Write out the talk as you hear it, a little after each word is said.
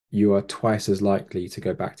you are twice as likely to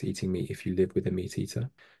go back to eating meat if you live with a meat eater.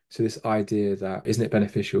 So this idea that isn't it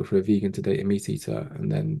beneficial for a vegan to date a meat eater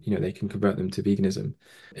and then, they can convert them to veganism,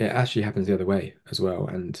 it actually happens the other way as well.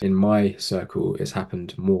 And in my circle, it's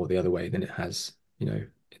happened more the other way than it has, in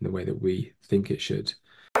the way that we think it should.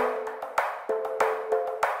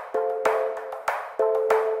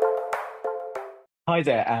 Hi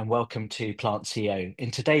there, and welcome to Plant CEO.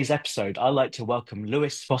 In today's episode, I'd like to welcome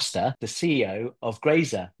Lewis Foster, the CEO of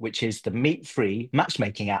Grazer, which is the meat-free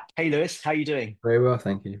matchmaking app. Hey, Lewis, how are you doing? Very well,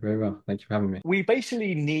 thank you. Very well. Thank you for having me. We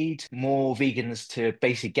basically need more vegans to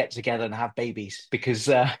basically get together and have babies because,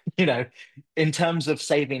 in terms of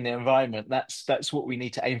saving the environment, that's what we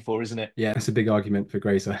need to aim for, isn't it? Yeah, that's a big argument for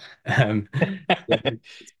Grazer. Yeah,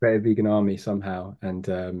 it's create a vegan army somehow,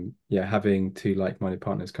 and yeah, having two like-minded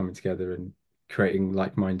partners coming together and creating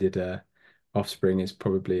like-minded offspring is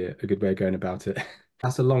probably a good way of going about it.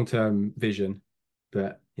 That's a long-term vision,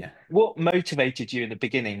 but yeah. What motivated you in the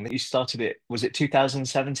beginning that you started it? Was it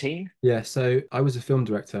 2017? Yeah, so I was a film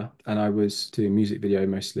director and I was doing music video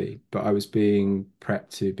mostly, but I was being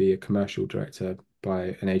prepped to be a commercial director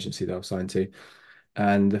by an agency that I was signed to.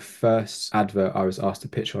 And the first advert I was asked to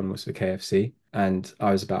pitch on was for KFC. And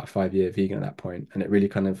I was about a 5 year vegan at that point, and it really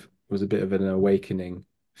kind of was a bit of an awakening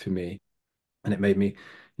for me. And it made me,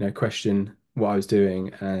 question what I was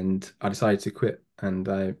doing. And I decided to quit. And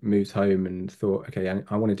I moved home and thought, okay,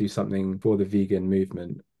 I want to do something for the vegan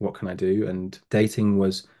movement. What can I do? And dating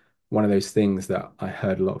was one of those things that I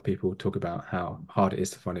heard a lot of people talk about how hard it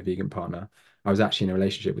is to find a vegan partner. I was actually in a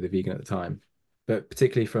relationship with a vegan at the time, but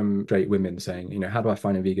particularly from straight women saying, how do I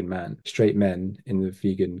find a vegan man? Straight men in the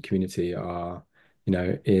vegan community are,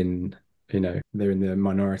 in they're in the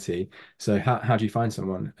minority. So how do you find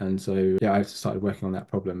someone? And so yeah, I started working on that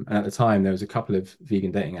problem. And at the time, there was a couple of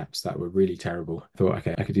vegan dating apps that were really terrible. I thought,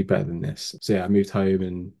 okay, I could do better than this. So yeah, I moved home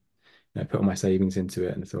and put all my savings into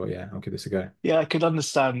it and thought, yeah, I'll give this a go. Yeah, I could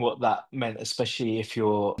understand what that meant, especially if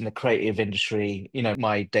you're in the creative industry.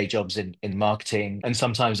 My day job's in marketing, and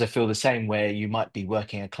sometimes I feel the same where you might be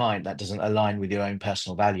working a client that doesn't align with your own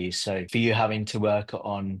personal values. So for you having to work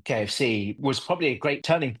on KFC was probably a great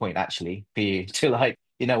turning point, actually, for you to like,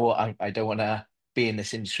 you know what, I don't want to be in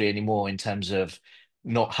this industry anymore in terms of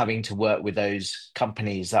not having to work with those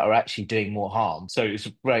companies that are actually doing more harm. So it's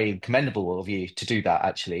very commendable of you to do that,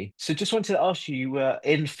 actually. So just wanted to ask you, you were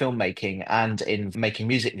in filmmaking and in making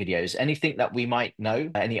music videos. Anything that we might know?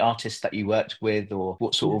 Any artists that you worked with, or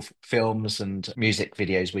what Yeah. sort of films and music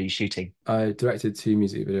videos were you shooting? I directed two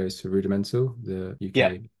music videos for Rudimental, the Yeah.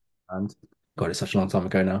 UK band. God, it's such a long time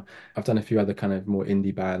ago now. I've done a few other kind of more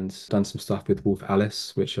indie bands, done some stuff with Wolf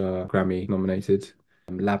Alice, which are Grammy nominated.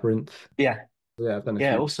 Labyrinth. Yeah. Yeah, I've done a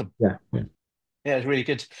Yeah. few. Awesome. Yeah, yeah. Yeah, it's really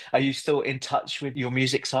good. Are you still in touch with your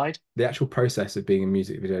music side? The actual process of being a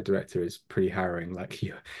music video director is pretty harrowing. Like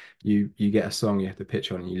you get a song you have to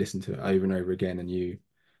pitch on and you listen to it over and over again and you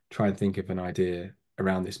try and think of an idea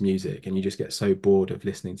around this music and you just get so bored of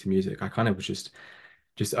listening to music. I kind of was just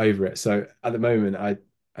over it. So at the moment,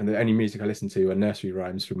 and the only music I listen to are nursery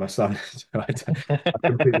rhymes from my son. So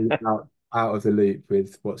I'm completely out of the loop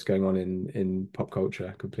with what's going on in pop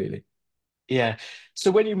culture completely. Yeah.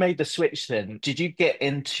 So when you made the switch then, did you get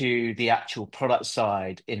into the actual product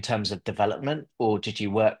side in terms of development, or did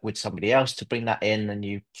you work with somebody else to bring that in and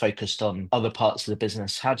you focused on other parts of the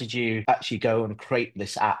business? How did you actually go and create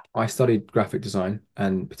this app? I studied graphic design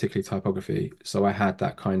and particularly typography, so I had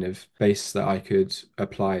that kind of base that I could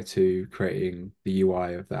apply to creating the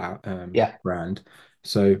UI of that Yeah. brand.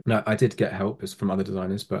 So no, I did get help as from other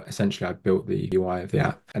designers, but essentially I built the UI of the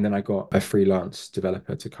app, and then I got a freelance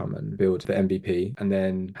developer to come and build the MVP, and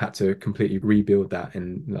then had to completely rebuild that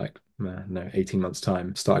in like no 18 months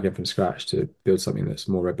time, start again from scratch to build something that's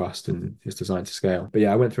more robust and is designed to scale. But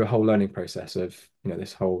yeah, I went through a whole learning process of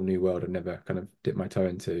this whole new world I've never kind of dipped my toe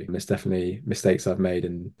into. And there's definitely mistakes I've made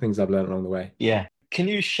and things I've learned along the way. Yeah. Can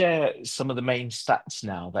you share some of the main stats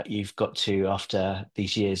now that you've got to after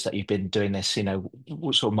these years that you've been doing this?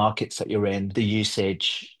 What sort of markets that you're in, the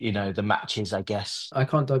usage, the matches, I guess. I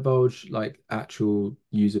can't divulge like actual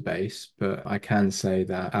user base, but I can say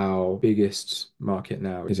that our biggest market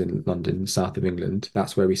now is in London, south of England.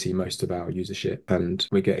 That's where we see most of our usership. And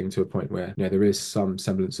we're getting to a point where, there is some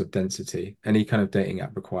semblance of density. Any kind of dating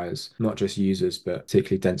app requires not just users, but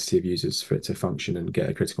particularly density of users for it to function and get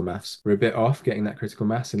a critical mass. We're a bit off getting that critical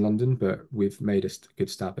mass in London, but we've made a good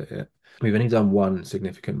stab at it. We've only done one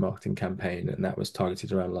significant marketing campaign, and that was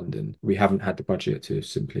targeted around London. We haven't had the budget to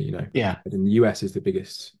simply, Yeah. in the US is the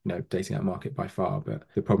biggest, dating app market by far, but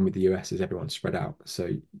the problem with the US is everyone's spread out.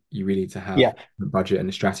 So you really need to have Yeah. a budget and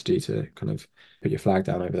a strategy to kind of put your flag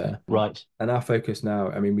down over there. Right. And our focus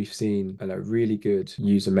now, I mean, we've seen really good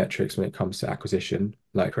user metrics when it comes to acquisition,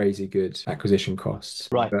 like crazy good acquisition costs.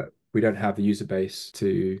 Right. But we don't have the user base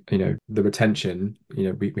to, the retention,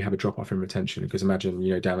 we have a drop off in retention because imagine,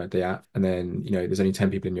 download the app and then, there's only 10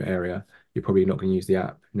 people in your area. You're probably not going to use the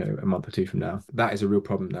app, a month or two from now. That is a real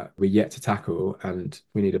problem that we're yet to tackle, and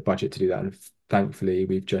we need a budget to do that. And thankfully,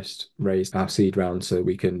 we've just raised our seed round so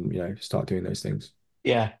we can, start doing those things.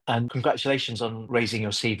 Yeah. And congratulations on raising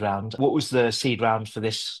your seed round. What was the seed round for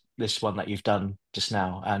this one that you've done just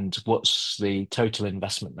now? And what's the total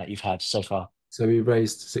investment that you've had so far? So we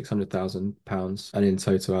raised £600,000, and in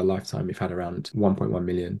total, our lifetime, we've had around 1.1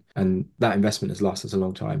 million. And that investment has lasted us a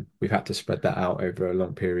long time. We've had to spread that out over a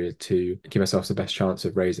long period to give ourselves the best chance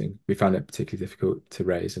of raising. We found it particularly difficult to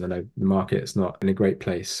raise, and I know the market is not in a great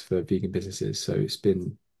place for vegan businesses. So it's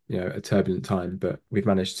been, a turbulent time, but we've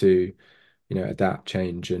managed to, adapt,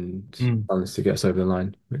 change, and Mm. managed to get us over the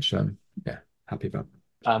line, which yeah, happy about.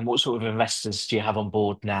 What sort of investors do you have on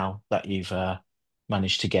board now that you've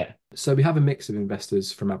managed to get? So we have a mix of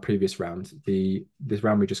investors from our previous round. This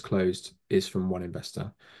round we just closed is from one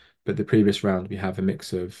investor, but the previous round we have a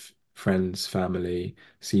mix of friends, family,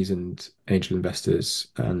 seasoned angel investors,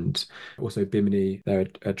 and also Bimini. They're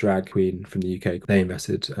a drag queen from the UK. They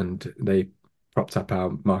invested and they propped up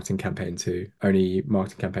our marketing campaign too. Only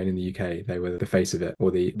marketing campaign in the UK. They were the face of it,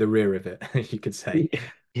 or the rear of it, you could say.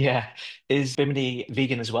 Yeah. Is Bimini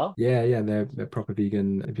vegan as well? Yeah, yeah, they're proper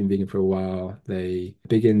vegan. They've been vegan for a while. They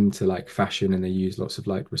big into like fashion, and they use lots of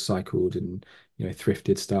like recycled and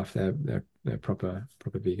thrifted stuff. They're proper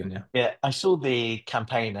vegan, yeah. Yeah, I saw the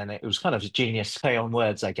campaign and it was kind of a genius play on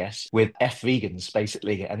words, I guess, with F vegans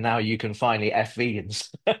basically. And now you can finally F vegans.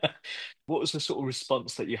 What was the sort of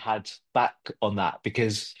response that you had back on that?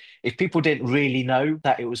 Because if people didn't really know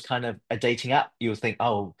that it was kind of a dating app, you would think,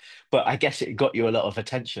 oh, but I guess it got you a lot of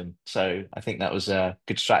attention. So I think that was a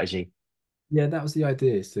good strategy. Yeah, that was the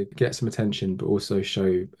idea, is to get some attention, but also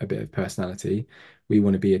show a bit of personality. We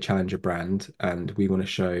want to be a challenger brand, and we want to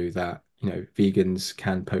show that, vegans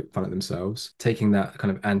can poke fun at themselves. Taking that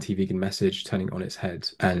kind of anti-vegan message, turning it on its head,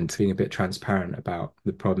 and being a bit transparent about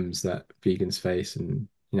the problems that vegans face, and,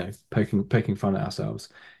 poking fun at ourselves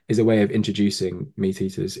is a way of introducing meat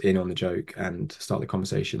eaters in on the joke and start the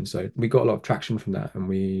conversation. So we got a lot of traction from that, and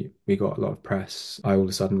we got a lot of press. I all of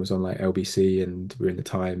a sudden was on like LBC, and we are in the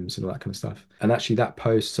Times and all that kind of stuff. And actually that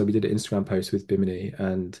post, so we did an Instagram post with Bimini,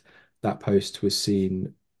 and that post was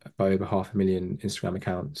seen by over 500,000 Instagram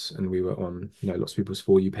accounts, and we were on, lots of people's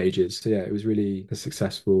For You pages. So yeah, it was really a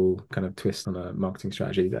successful kind of twist on a marketing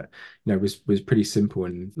strategy that, was pretty simple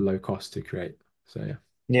and low cost to create. So yeah.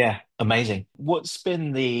 Yeah, amazing. What's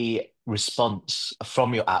been the response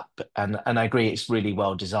from your app? And I agree it's really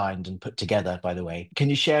well designed and put together, by the way. Can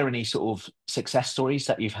you share any sort of success stories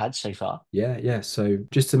that you've had so far? Yeah, yeah. So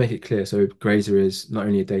just to make it clear, so Grazer is not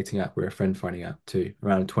only a dating app, we're a friend finding app too.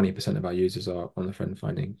 Around 20% of our users are on the friend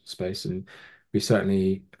finding space. And we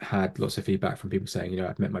certainly had lots of feedback from people saying,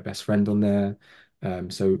 I've met my best friend on there.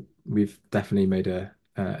 So we've definitely made a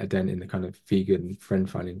dent in the kind of vegan friend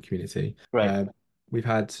finding community. Great. We've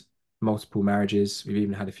had multiple marriages. We've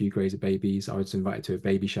even had a few Grazer babies. I was invited to a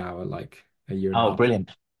baby shower like a year and a Oh, half.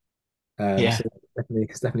 brilliant. So Yeah.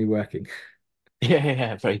 it's definitely working. Yeah, yeah,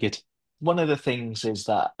 yeah, very good. One of the things is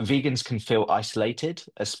that vegans can feel isolated,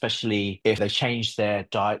 especially if they change their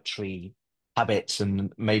dietary habits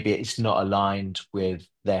and maybe it's not aligned with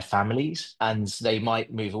their families. And they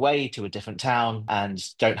might move away to a different town and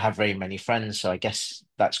don't have very many friends. So I guess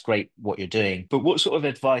that's great what you're doing. But what sort of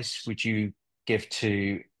advice would you give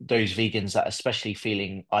to those vegans that are especially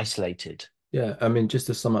feeling isolated? Yeah, I mean, just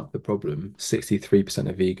to sum up the problem, 63%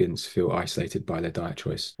 of vegans feel isolated by their diet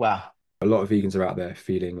choice. Wow. A lot of vegans are out there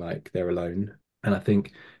feeling like they're alone. And I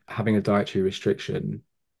think having a dietary restriction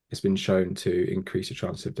has been shown to increase the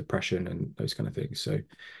chance of depression and those kind of things. So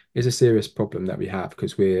it's a serious problem that we have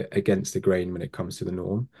because we're against the grain when it comes to the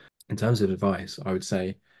norm. In terms of advice, I would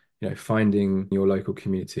say, finding your local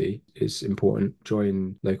community is important.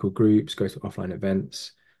 Join local groups, go to offline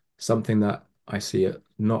events. Something that I see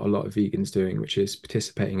not a lot of vegans doing, which is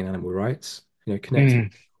participating in animal rights. Connect with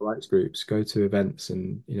Mm, rights groups, go to events,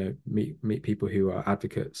 and meet people who are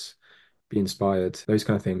advocates, be inspired. Those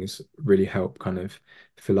kind of things really help kind of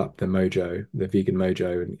fill up the mojo, the vegan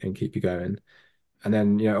mojo, and keep you going. And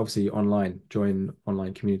then, obviously online, join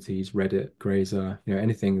online communities, Reddit, Grazer,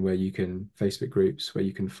 anything where you can, Facebook groups where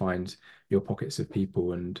you can find your pockets of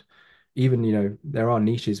people. And even, there are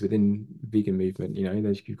niches within vegan movement,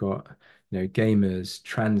 you've got, gamers,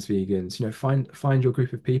 trans vegans, find your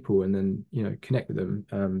group of people and then, connect with them.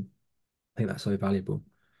 I think that's so valuable.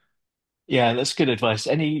 Yeah, that's good advice.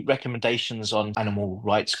 Any recommendations on animal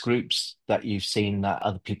rights groups that you've seen that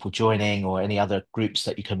other people joining, or any other groups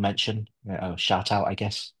that you can mention? Shout out, I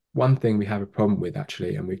guess. One thing we have a problem with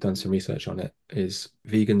actually, and we've done some research on it, is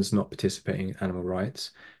vegans not participating in animal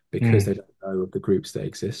rights because Mm, they don't know of the groups that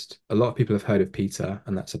exist. A lot of people have heard of PETA,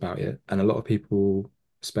 and that's about it. And a lot of people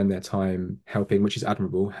spend their time helping, which is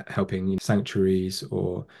admirable, helping sanctuaries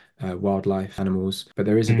or wildlife animals. But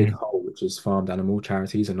there is a big mm. hole, which is farmed animal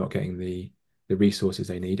charities are not getting the resources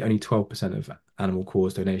they need. Only 12% of animal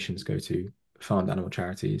cause donations go to farmed animal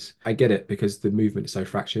charities. I get it because the movement is so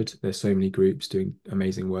fractured. There's so many groups doing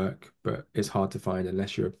amazing work, but it's hard to find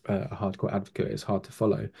unless you're a hardcore advocate. It's hard to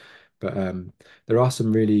follow. But there are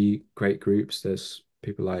some really great groups. There's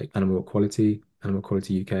people like Animal Equality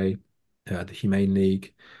UK, the Humane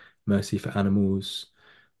League, Mercy for Animals.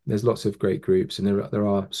 There's lots of great groups, and there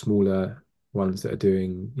are smaller ones that are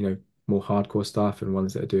doing, more hardcore stuff, and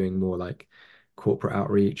ones that are doing more like corporate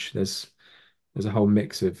outreach. There's a whole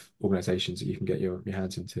mix of organizations that you can get your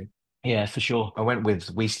hands into. Yeah, for sure. I went with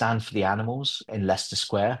We Stand for the Animals in Leicester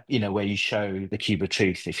Square, where you show the cube of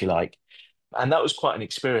truth, if you like. And that was quite an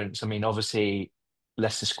experience. I mean, obviously,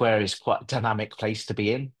 Leicester Square is quite a dynamic place to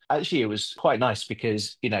be in. Actually, it was quite nice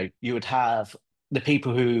because, you would have the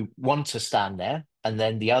people who want to stand there, and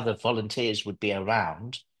then the other volunteers would be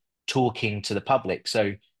around talking to the public.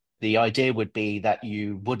 So the idea would be that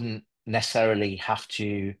you wouldn't necessarily have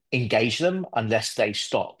to engage them unless they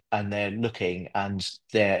stop and they're looking and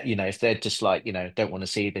they're, if they're just like, don't want to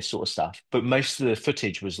see this sort of stuff. But most of the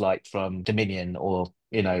footage was like from Dominion or,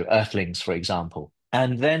 Earthlings, for example.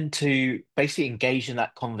 And then to basically engage in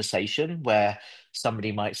that conversation where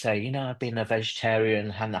somebody might say, I've been a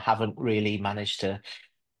vegetarian and I haven't really managed to.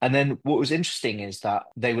 And then what was interesting is that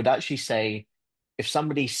they would actually say, if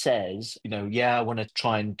somebody says, yeah, I want to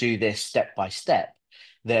try and do this step by step,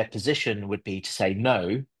 their position would be to say,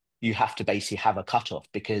 no, you have to basically have a cutoff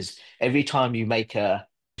because every time you make a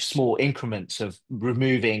small increments of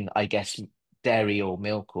removing, I guess, dairy or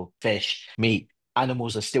milk or fish, meat,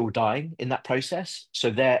 animals are still dying in that process.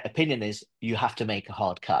 So their opinion is you have to make a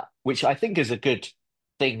hard cut, which I think is a good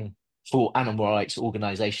thing for animal rights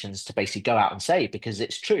organizations to basically go out and say because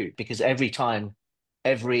it's true. Because every time,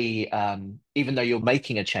 even though you're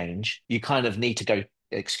making a change, you kind of need to go,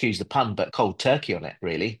 excuse the pun, but cold turkey on it,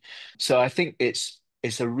 really. So I think it's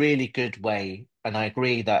a really good way, and I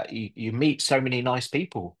agree that you meet so many nice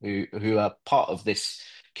people who are part of this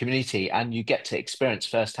community, and you get to experience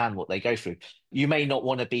firsthand what they go through. You may not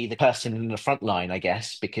want to be the person in the front line, I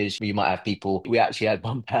guess, because you might have people. We actually had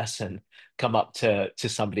one person come up to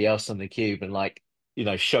somebody else on the cube and like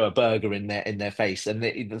show a burger in their face, and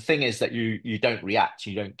the thing is that you don't react,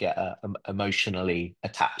 you don't get emotionally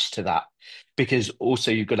attached to that, because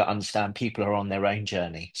also you've got to understand people are on their own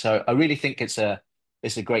journey. So I really think it's a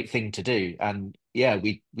great thing to do, and yeah,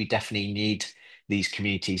 we definitely need these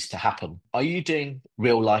communities to happen. Are you doing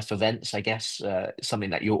real life events, I guess, something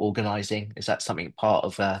that you're organizing? Is that something part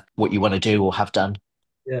of what you want to do or have done?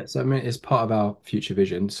 Yeah, so I mean, it's part of our future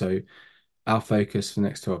vision. So our focus for the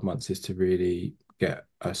next 12 months is to really get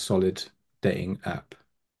a solid dating app,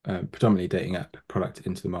 predominantly dating app product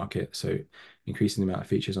into the market. So increasing the amount of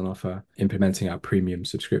features on offer, implementing our premium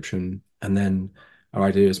subscription. And then our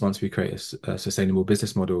idea is once we create a sustainable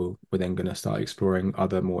business model, we're then going to start exploring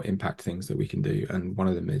other more impact things that we can do. And one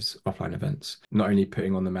of them is offline events, not only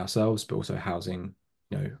putting on them ourselves, but also housing,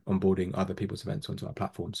 onboarding other people's events onto our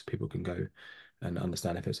platform so people can go and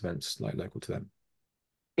understand if it's events like local to them.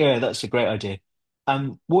 Yeah, that's a great idea.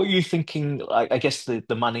 What are you thinking? I guess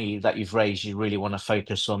the money that you've raised, you really want to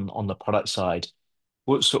focus on the product side.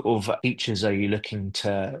 What sort of features are you looking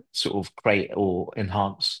to sort of create or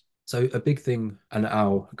enhance? So a big thing and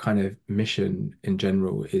our kind of mission in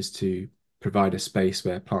general is to provide a space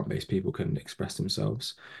where plant-based people can express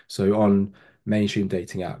themselves. So on mainstream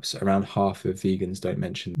dating apps, around half of vegans don't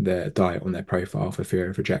mention their diet on their profile for fear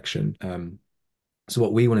of rejection. So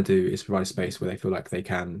what we want to do is provide a space where they feel like they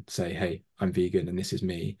can say, "Hey, I'm vegan and this is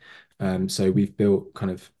me." So we've built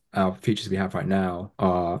kind of our features we have right now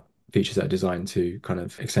are features that are designed to kind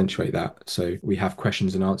of accentuate that. So we have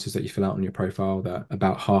questions and answers that you fill out on your profile that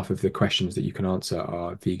about half of the questions that you can answer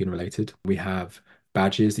are vegan related. We have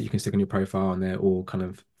badges that you can stick on your profile and they're all kind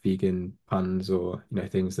of vegan puns or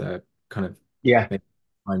things that are kind of Yeah.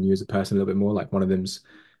 define you as a person a little bit more. Like one of them's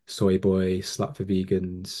soy boy, slut for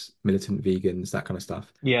vegans, militant vegans, that kind of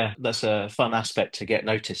stuff. Yeah, that's a fun aspect to get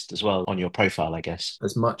noticed as well on your profile, I guess.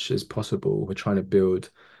 As much as possible, we're trying to build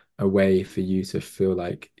a way for you to feel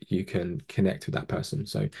like you can connect with that person.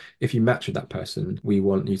 So if you match with that person, we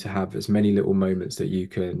want you to have as many little moments that you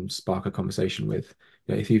can spark a conversation with.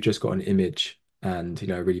 If you've just got an image and,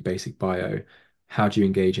 a really basic bio, how do you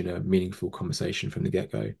engage in a meaningful conversation from the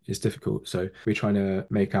get-go? It's difficult. So we're trying to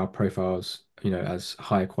make our profiles, as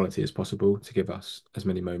high quality as possible to give us as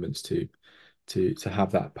many moments to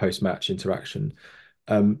have that post-match interaction.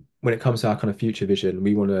 When it comes to our kind of future vision,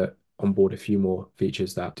 we want to onboard a few more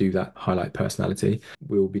features that do that highlight personality.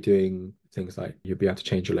 We'll be doing things like you'll be able to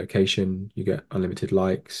change your location, you get unlimited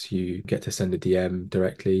likes, you get to send a DM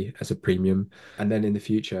directly as a premium. And then in the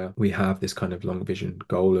future, we have this kind of long vision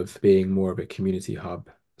goal of being more of a community hub.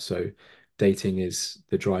 So dating is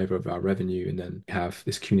the driver of our revenue, and then we have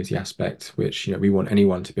this community aspect, which we want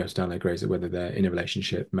anyone to be able to download Grazer, whether they're in a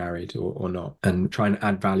relationship, married, or not, and try and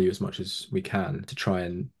add value as much as we can to try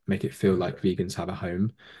and make it feel like vegans have a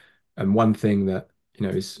home. And one thing that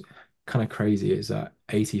is kind of crazy is that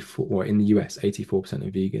 84, or in the US, 84%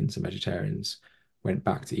 of vegans and vegetarians went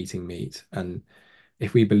back to eating meat. And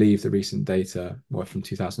if we believe the recent data, well, from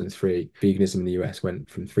 2003, veganism in the US went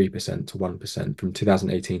from 3% to 1% from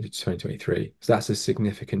 2018 to 2023. So that's a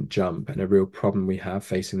significant jump. And a real problem we have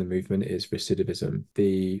facing the movement is recidivism.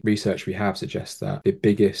 The research we have suggests that the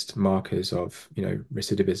biggest markers of,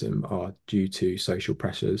 recidivism are due to social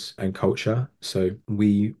pressures and culture. So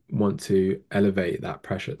we want to elevate that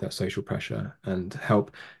pressure, that social pressure, and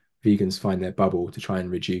help vegans find their bubble to try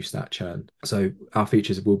and reduce that churn. So our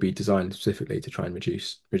features will be designed specifically to try and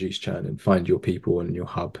reduce churn and find your people and your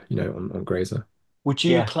hub, on Grazer. Would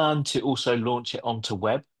you plan to also launch it onto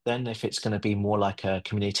web then if it's going to be more like a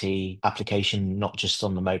community application, not just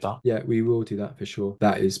on the mobile? Yeah, we will do that for sure.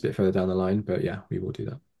 That is a bit further down the line, but yeah, we will do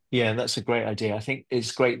that. Yeah, that's a great idea. I think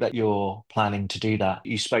it's great that you're planning to do that.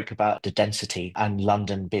 You spoke about the density and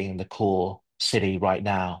London being the core city right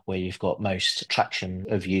now where you've got most traction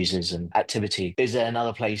of users and activity. Is there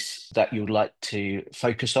another place that you'd like to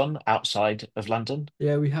focus on outside of London?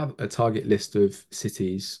 Yeah, we have a target list of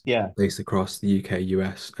cities Yeah. based across the UK,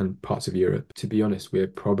 US, and parts of Europe. To be honest, we're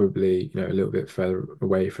probably, a little bit further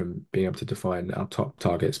away from being able to define our top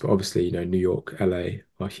targets. But obviously, New York, LA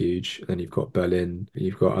are huge. Then you've got Berlin,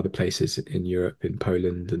 you've got other places in Europe, in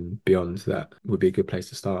Poland and beyond that would be a good place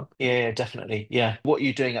to start. Yeah, definitely. Yeah. What are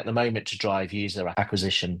you doing at the moment to drive user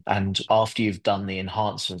acquisition? And after you've done the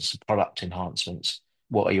enhancements, product enhancements,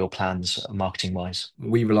 what are your plans marketing wise?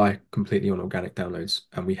 We rely completely on organic downloads,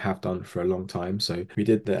 and we have done for a long time. So we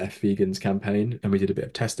did the F Vegans campaign and we did a bit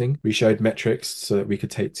of testing. We showed metrics so that we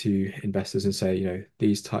could take to investors and say,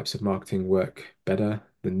 these types of marketing work better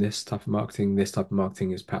than this type of marketing. This type of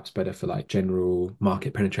marketing is perhaps better for like general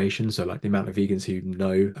market penetration. So like the amount of vegans who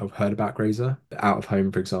know have heard about Grazer. Out of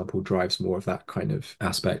home, for example, drives more of that kind of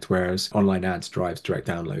aspect, whereas online ads drives direct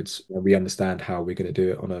downloads. And we understand how we're going to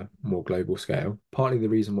do it on a more global scale. Partly the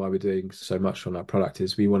reason why we're doing so much on our product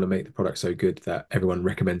is we want to make the product so good that everyone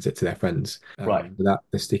recommends it to their friends. Right. That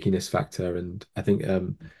the stickiness factor, and I think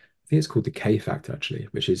it's called the K factor actually,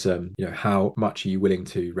 which is how much are you willing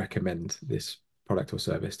to recommend this product or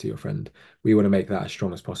service to your friend. We want to make that as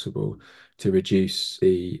strong as possible to reduce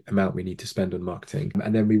the amount we need to spend on marketing.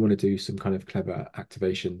 And then we want to do some kind of clever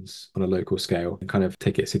activations on a local scale and kind of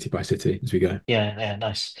take it city by city as we go. Yeah, yeah,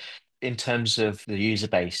 nice. In terms of the user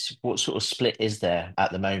base, what sort of split is there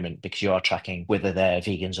at the moment? Because you are tracking whether they're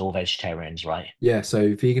vegans or vegetarians, right? Yeah,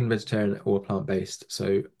 so vegan, vegetarian, or plant-based.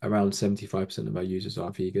 So around 75% of our users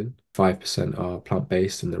are vegan, 5% are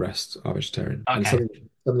plant-based, and the rest are vegetarian. And Okay.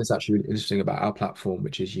 something that's actually really interesting about our platform,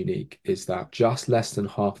 which is unique, is that just less than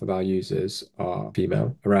half of our users are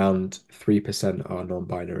female, around 3% are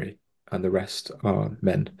non-binary, and the rest are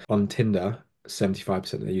men. On Tinder,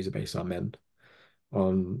 75% of the user base are men.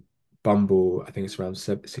 On Bumble, I think it's around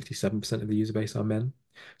 67% of the user base are men.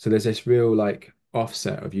 So there's this real like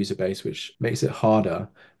offset of user base, which makes it harder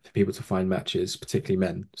for people to find matches, particularly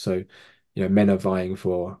men. So, men are vying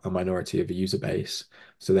for a minority of a user base,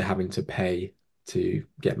 so they're having to pay to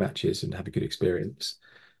get matches and have a good experience.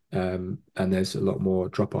 And there's a lot more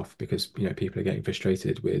drop off because people are getting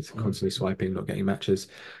frustrated with constantly swiping, not getting matches.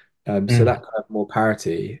 So that Mm. kind of more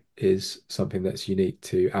parity is something that's unique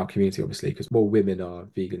to our community, obviously, because more women are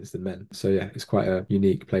vegans than men. So yeah, it's quite a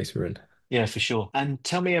unique place we're in. Yeah, for sure. And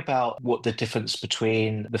tell me about what the difference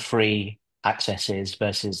between the free access is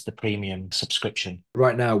versus the premium subscription.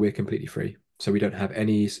 Right now, we're completely free. So we don't have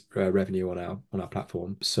any revenue on our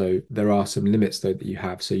platform. So there are some limits though that you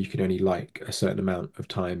have. So you can only like a certain amount of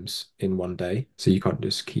times in one day. So you can't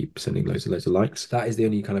just keep sending loads of likes. That is the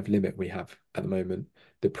only kind of limit we have at the moment.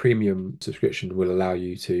 The premium subscription will allow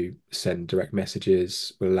you to send direct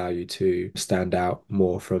messages, will allow you to stand out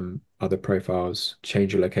more from other profiles,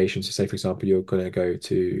 change your location. So, say, for example, you're going to go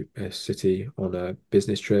to a city on a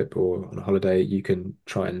business trip or on a holiday, you can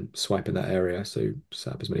try and swipe in that area. So,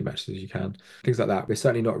 set up as many matches as you can. Things like that. We're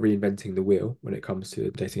certainly not reinventing the wheel when it comes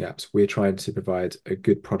to dating apps. We're trying to provide a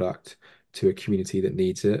good product to a community that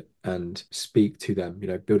needs it and speak to them,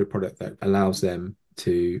 build a product that allows them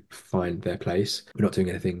to find their place. We're not doing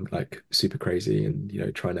anything like super crazy and,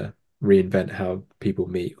 trying to reinvent how people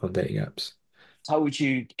meet on dating apps. How would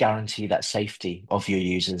you guarantee that safety of your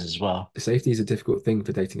users as well? Safety is a difficult thing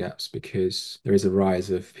for dating apps because there is a rise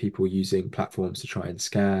of people using platforms to try and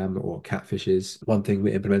scam or catfishes. One thing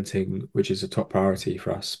we're implementing, which is a top priority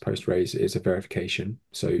for us post raise, is a verification.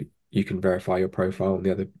 So you can verify your profile and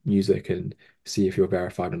the other user can see if you're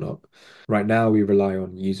verified or not. Right now, we rely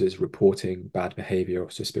on users reporting bad behavior or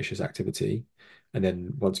suspicious activity. And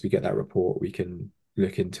then once we get that report, we can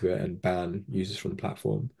look into it and ban users from the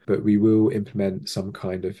platform. But we will implement some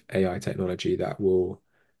kind of AI technology that will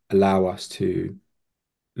allow us to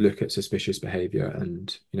look at suspicious behavior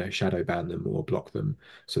and shadow ban them or block them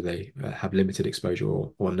so they have limited exposure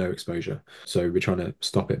or no exposure. So we're trying to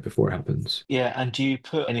stop it before it happens. Yeah, and do you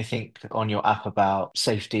put anything on your app about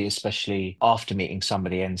safety, especially after meeting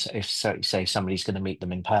somebody? And if, so, say, somebody's going to meet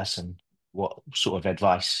them in person, what sort of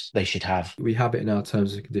advice they should have? We have it in our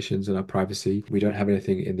terms and conditions and our privacy. We don't have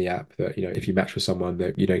anything in the app that, if you match with someone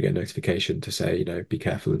that you don't get a notification to say, be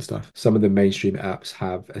careful and stuff. Some of the mainstream apps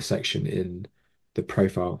have a section in the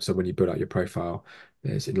profile. So when you build out your profile,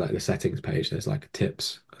 there's in like the settings page, there's like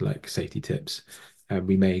tips, like safety tips. And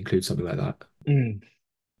we may include something like that. Mm.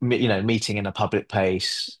 Meeting in a public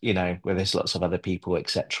place, where there's lots of other people,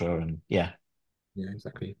 etc. And yeah, Yeah,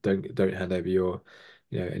 exactly. Don't hand over your,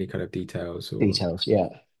 any kind of details or details. Yeah.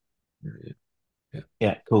 yeah, yeah.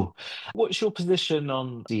 Yeah, cool. What's your position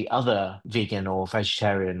on the other vegan or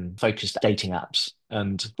vegetarian focused dating apps?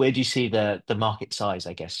 And where do you see the market size,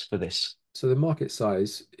 I guess, for this? So the market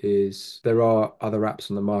size is there are other apps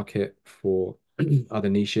on the market for other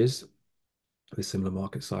niches with similar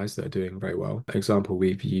market size that are doing very well. An example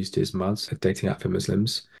we've used is Muzz, a dating app for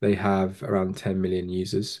Muslims. They have around 10 million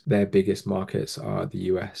users. Their biggest markets are the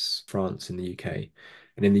US, France, and the UK.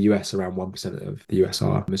 And in the US, around 1% of the US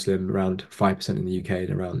are Muslim, around 5% in the UK,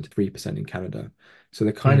 and around 3% in Canada. So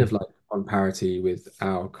they're kind of Mm, like on parity with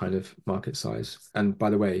our kind of market size. And by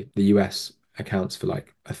the way, the US accounts for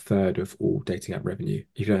like a third of all dating app revenue.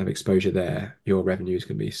 If you don't have exposure there, your revenue is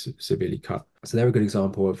going to be severely cut. So they're a good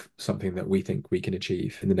example of something that we think we can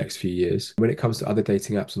achieve in the next few years. When it comes to other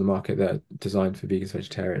dating apps on the market that are designed for vegans,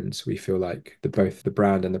 vegetarians, we feel like both the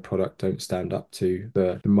brand and the product don't stand up to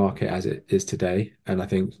the market as it is today. And I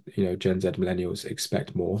think, Gen Z millennials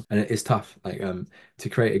expect more. And it is tough. Like to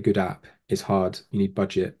create a good app is hard. You need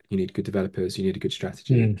budget, you need good developers, you need a good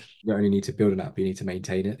strategy. mm, You don't only need to build an app, you need to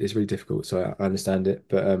maintain it. It's really difficult. So I understand it.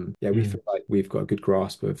 But yeah, we mm. feel like we've got a good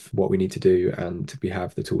grasp of what we need to do and we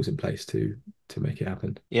have the tools in place to make it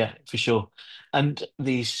happen. Yeah, for sure. And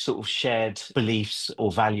these sort of shared beliefs or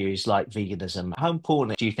values like veganism, how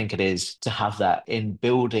important do you think it is to have that in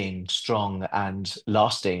building strong and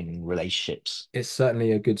lasting relationships? It's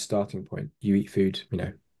certainly a good starting point. You eat food,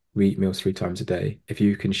 we eat meals 3 times a day. If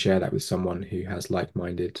you can share that with someone who has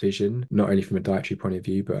like-minded vision, not only from a dietary point of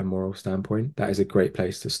view, but a moral standpoint, that is a great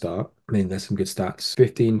place to start. I mean, there's some good stats.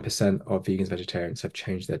 15% of vegans, vegetarians have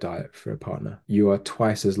changed their diet for a partner. You are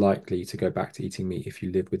twice as likely to go back to eating meat if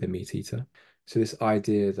you live with a meat eater. So this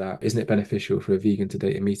idea that isn't it beneficial for a vegan to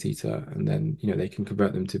date a meat eater and then, they can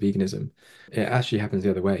convert them to veganism. It actually happens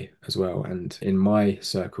the other way as well. And in my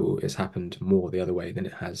circle, it's happened more the other way than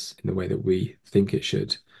it has in the way that we think it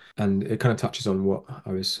should. And it kind of touches on what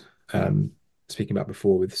I was speaking about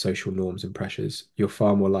before with social norms and pressures. You're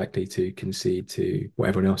far more likely to concede to what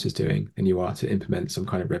everyone else is doing than you are to implement some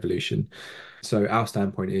kind of revolution. So our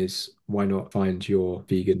standpoint is why not find your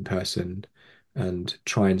vegan person and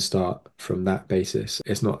try and start from that basis.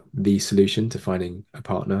 It's not the solution to finding a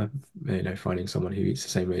partner, finding someone who eats the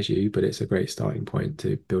same way as you, but it's a great starting point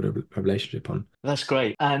to build a relationship on. That's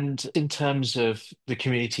great. And in terms of the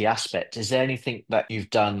community aspect, is there anything that you've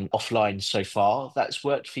done offline so far that's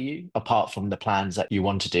worked for you, apart from the plans that you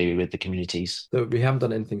want to do with the communities? So we haven't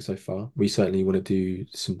done anything so far. We certainly want to do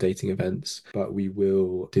some dating events, but we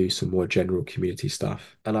will do some more general community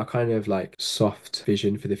stuff. And our kind of like soft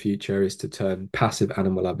vision for the future is to turn turn passive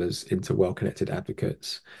animal lovers into well-connected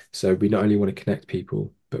advocates. So we not only want to connect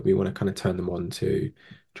people, but we want to kind of turn them on to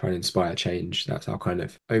try and inspire change. That's our kind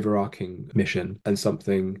of overarching mission. And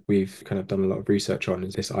something we've kind of done a lot of research on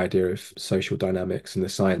is this idea of social dynamics and the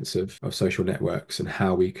science of social networks and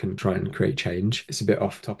how we can try and create change. It's a bit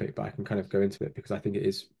off topic, but I can kind of go into it because I think it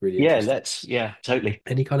is really interesting. Yeah, totally.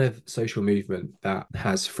 Any kind of social movement that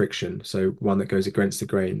has friction, so one that goes against the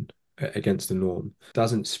grain, against the norm,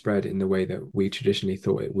 doesn't spread in the way that we traditionally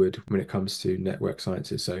thought it would when it comes to network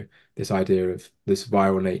sciences. So this idea of this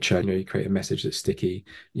viral nature, you create a message that's sticky,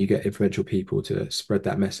 you get influential people to spread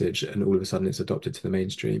that message, and all of a sudden it's adopted to the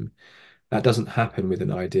mainstream. That doesn't happen with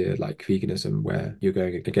an idea like veganism, where you're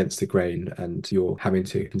going against the grain and you're having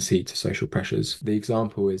to concede to social pressures. The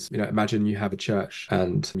example is, imagine you have a church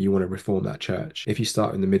and you want to reform that church. If you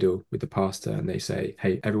start in the middle with the pastor and they say,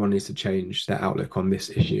 hey, everyone needs to change their outlook on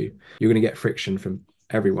this issue, you're going to get friction from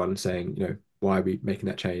everyone saying, why are we making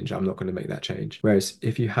that change? I'm not going to make that change. Whereas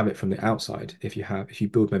if you have it from the outside, if you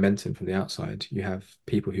build momentum from the outside, you have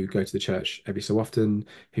people who go to the church every so often,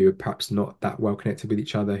 who are perhaps not that well connected with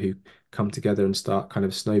each other, who come together and start kind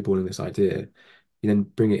of snowballing this idea. You then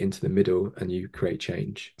bring it into the middle and you create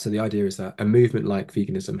change. So the idea is that a movement like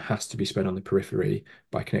veganism has to be spread on the periphery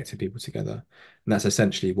by connecting people together. And that's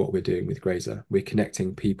essentially what we're doing with Grazer. We're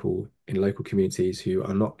connecting people in local communities who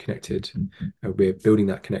are not connected. We're building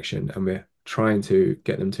that connection and we're trying to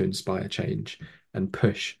get them to inspire change and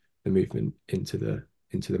push the movement into the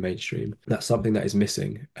mainstream. That's something that is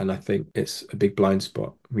missing, and I think it's a big blind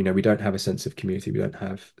spot. We don't have a sense of community, we don't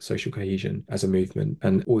have social cohesion as a movement,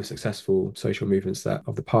 and all the successful social movements that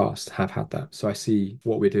of the past have had that. So I see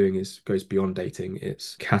what we're doing goes beyond dating.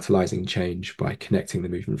 It's catalyzing change by connecting the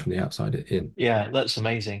movement from the outside in. Yeah, that's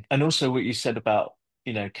amazing. And also what you said about,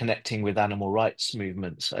 connecting with animal rights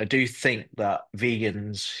movements. I do think that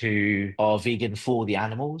vegans who are vegan for the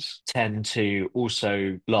animals tend to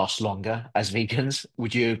also last longer as vegans.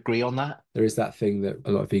 Would you agree on that? There is that thing that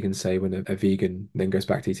a lot of vegans say when a vegan then goes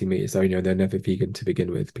back to eating meat is, they're never vegan to begin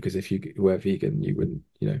with, because if you were vegan, you wouldn't,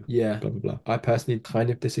 yeah, blah, blah, blah. I personally kind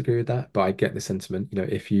of disagree with that, but I get the sentiment.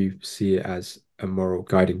 If you see it as a moral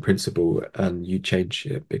guiding principle and you change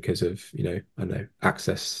it because of, I don't know,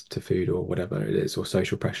 access to food or whatever it is, or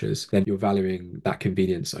social pressures, then you're valuing that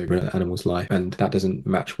convenience over an animal's life. And that doesn't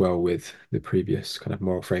match well with the previous kind of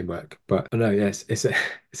moral framework. But I know, yes, it's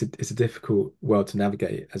a difficult world to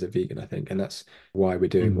navigate as a vegan, I think. And that's why we're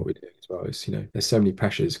doing what Mm. we're doing as well. Is, there's so many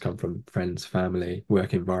pressures come from friends, family,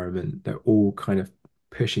 work environment. They're all kind of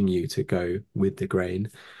pushing you to go with the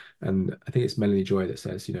grain. And I think it's Melanie Joy that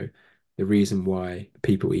says, the reason why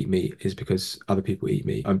people eat meat is because other people eat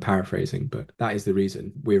meat. I'm paraphrasing, but that is the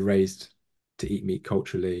reason. We're raised to eat meat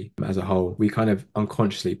culturally as a whole. We kind of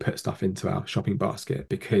unconsciously put stuff into our shopping basket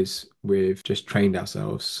because we've just trained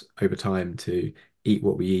ourselves over time to eat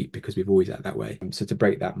what we eat because we've always acted that way. So to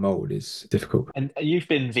break that mold is difficult. And you've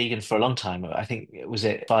been vegan for a long time. I think, was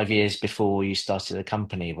it 5 years before you started the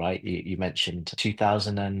company, right? You mentioned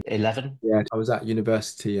 2011. Yeah, I was at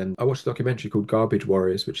university and I watched a documentary called Garbage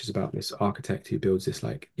Warriors, which is about this architect who builds this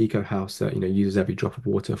like eco house that, uses every drop of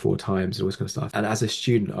water 4 times and all this kind of stuff. And as a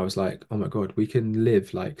student, I was like, oh my God, we can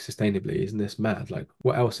live like sustainably. Isn't this mad? Like,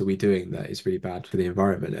 what else are we doing that is really bad for the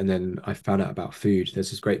environment? And then I found out about food.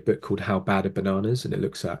 There's this great book called How Bad Are Bananas? And it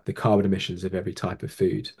looks at the carbon emissions of every type of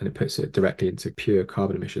food and it puts it directly into pure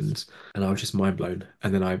carbon emissions. And I was just mind blown.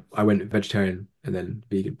 And then I went vegetarian and then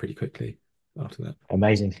vegan pretty quickly after that.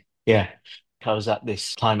 Amazing. Yeah. I was at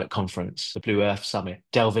this climate conference, the Blue Earth Summit.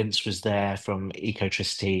 Del Vince was there from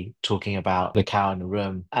Ecotricity talking about the cow in the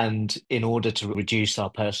room. And in order to reduce our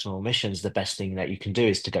personal emissions, the best thing that you can do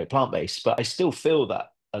is to go plant-based. But I still feel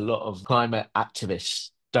that a lot of climate activists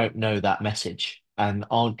don't know that message and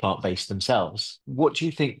aren't plant-based themselves. What do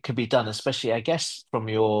you think could be done, especially, I guess, from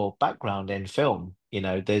your background in film?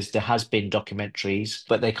 There has been documentaries,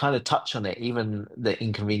 but they kind of touch on it. Even The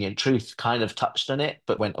Inconvenient Truth kind of touched on it,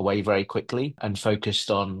 but went away very quickly and focused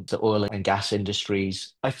on the oil and gas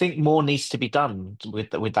industries. I think more needs to be done with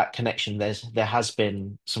that connection. There has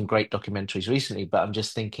been some great documentaries recently, but I'm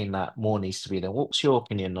just thinking that more needs to be there. What's your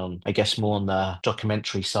opinion on, I guess, more on the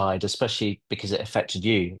documentary side, especially because it affected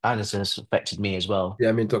you and it has affected me as well? Yeah,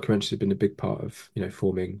 I mean, documentaries have been a big part of,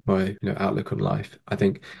 forming my, outlook on life. I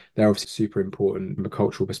think they're obviously super important from a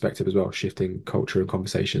cultural perspective as well, shifting culture and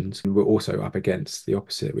conversations. And we're also up against the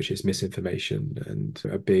opposite, which is misinformation and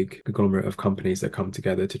a big conglomerate of companies that come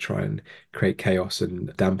together to try and create chaos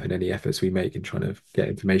and dampen any efforts we make in trying to get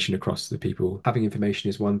information across to the people. Having information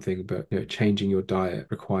is one thing, but changing your diet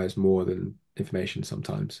requires more than information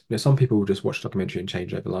sometimes. Some people will just watch documentary and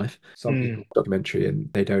change over life. Some people Mm, watch documentary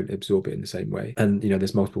and they don't absorb it in the same way. And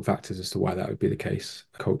there's multiple factors as to why that would be the case.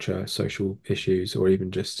 Culture, social issues, or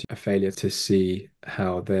even just a failure to see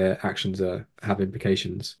how their actions have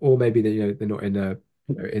implications. Or maybe they're not in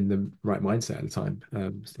the right mindset at the time.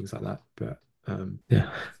 Things like that. But yeah.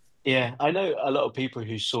 yeah, I know a lot of people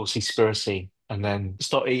who saw Seaspiracy and then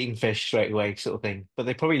start eating fish straight away, sort of thing. But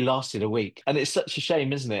they probably lasted a week, and it's such a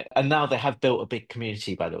shame, isn't it? And now they have built a big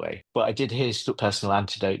community, by the way. But I did hear personal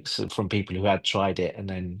anecdotes from people who had tried it and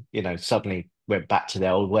then, suddenly went back to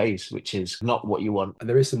their old ways, which is not what you want. And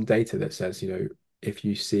there is some data that says, if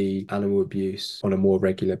you see animal abuse on a more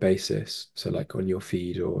regular basis, so like on your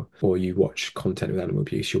feed or you watch content with animal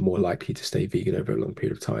abuse, you're more likely to stay vegan over a long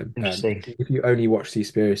period of time. Interesting. If you only watch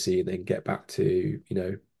Seaspiracy and then get back to,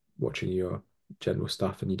 watching your general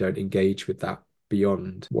stuff and you don't engage with that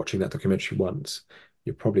beyond watching that documentary once,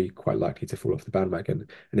 you're probably quite likely to fall off the bandwagon.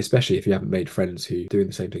 And especially if you haven't made friends who are doing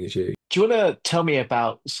the same thing as you. Do you want to tell me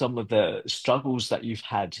about some of the struggles that you've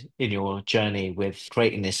had in your journey with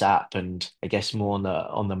creating this app and I guess more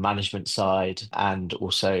on the management side and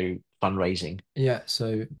also fundraising? Yeah,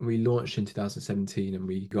 so we launched in 2017 and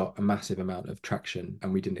we got a massive amount of traction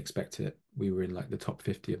and we didn't expect it. We were in like the top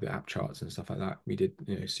 50 of the app charts and stuff like that. We did,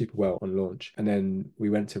 super well on launch. And then we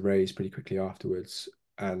went to raise pretty quickly afterwards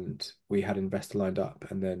and we had an investor lined up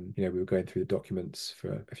and then we were going through the documents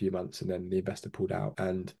for a few months and then the investor pulled out.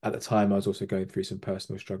 And at the time I was also going through some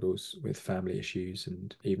personal struggles with family issues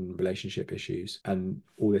and even relationship issues, and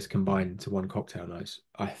all this combined into one cocktail. And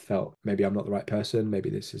I felt maybe I'm not the right person,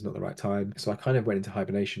 maybe this is not the right time, so I kind of went into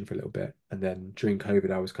hibernation for a little bit. And then during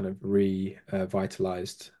COVID I was kind of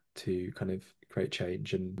revitalized to kind of create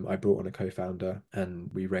change, and I brought on a co-founder and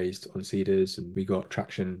we raised on Seeders and we got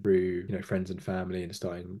traction through friends and family and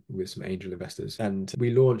starting with some angel investors, and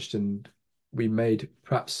we launched. And we made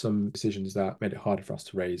perhaps some decisions that made it harder for us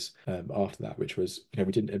to raise after that, which was,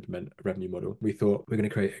 we didn't implement a revenue model. We thought we're going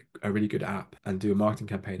to create a really good app and do a marketing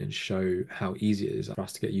campaign and show how easy it is for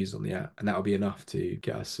us to get users on the app. And that would be enough to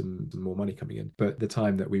get us some more money coming in. But the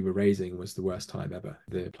time that we were raising was the worst time ever.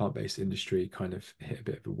 The plant-based industry kind of hit a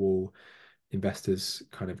bit of a wall. Investors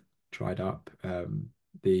kind of dried up.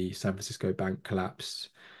 The San Francisco bank collapsed,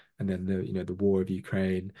 and then the war of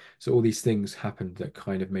Ukraine. So all these things happened that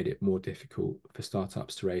kind of made it more difficult for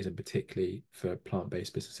startups to raise, and particularly for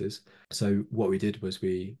plant-based businesses. So what we did was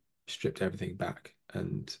we stripped everything back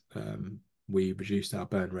and we reduced our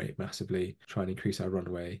burn rate massively, try and increase our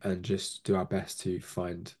runway, and just do our best to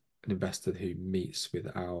find an investor who meets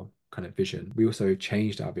with our kind of vision. We also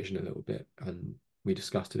changed our vision a little bit and we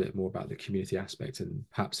discussed a bit more about the community aspect and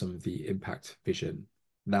perhaps some of the impact vision.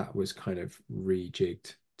 That was kind of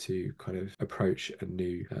rejigged to kind of approach a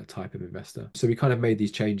new type of investor. So we kind of made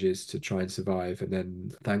these changes to try and survive, and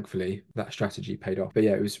then thankfully that strategy paid off. But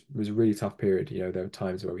yeah, it was a really tough period. There were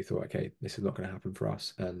times where we thought, okay, this is not going to happen for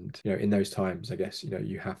us. And in those times, I guess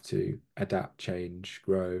you have to adapt, change,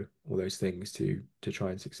 grow, all those things to try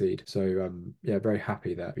and succeed. So yeah, very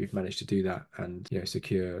happy that we've managed to do that and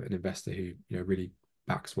secure an investor who really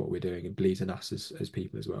backs what we're doing and believes in us as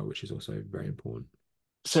people as well, which is also very important.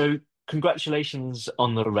 So, congratulations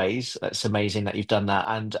on the raise. That's amazing that you've done that.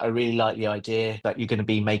 And I really like the idea that you're going to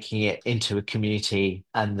be making it into a community.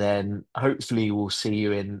 And then hopefully we'll see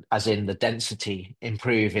you as in the density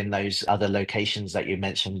improve in those other locations that you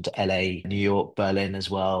mentioned, LA, New York, Berlin as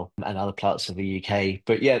well, and other parts of the UK.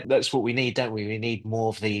 But yeah, that's what we need, don't we? We need more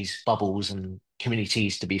of these bubbles and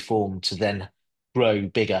communities to be formed to then grow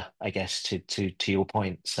bigger, I guess, to your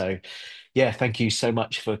point. So yeah, thank you so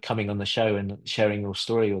much for coming on the show and sharing your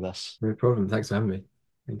story with us. No problem. Thanks for having me.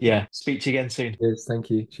 Thank you. Yeah, speak to you again soon. Cheers. Thank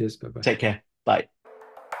you. Cheers. Bye bye. Take care. Bye.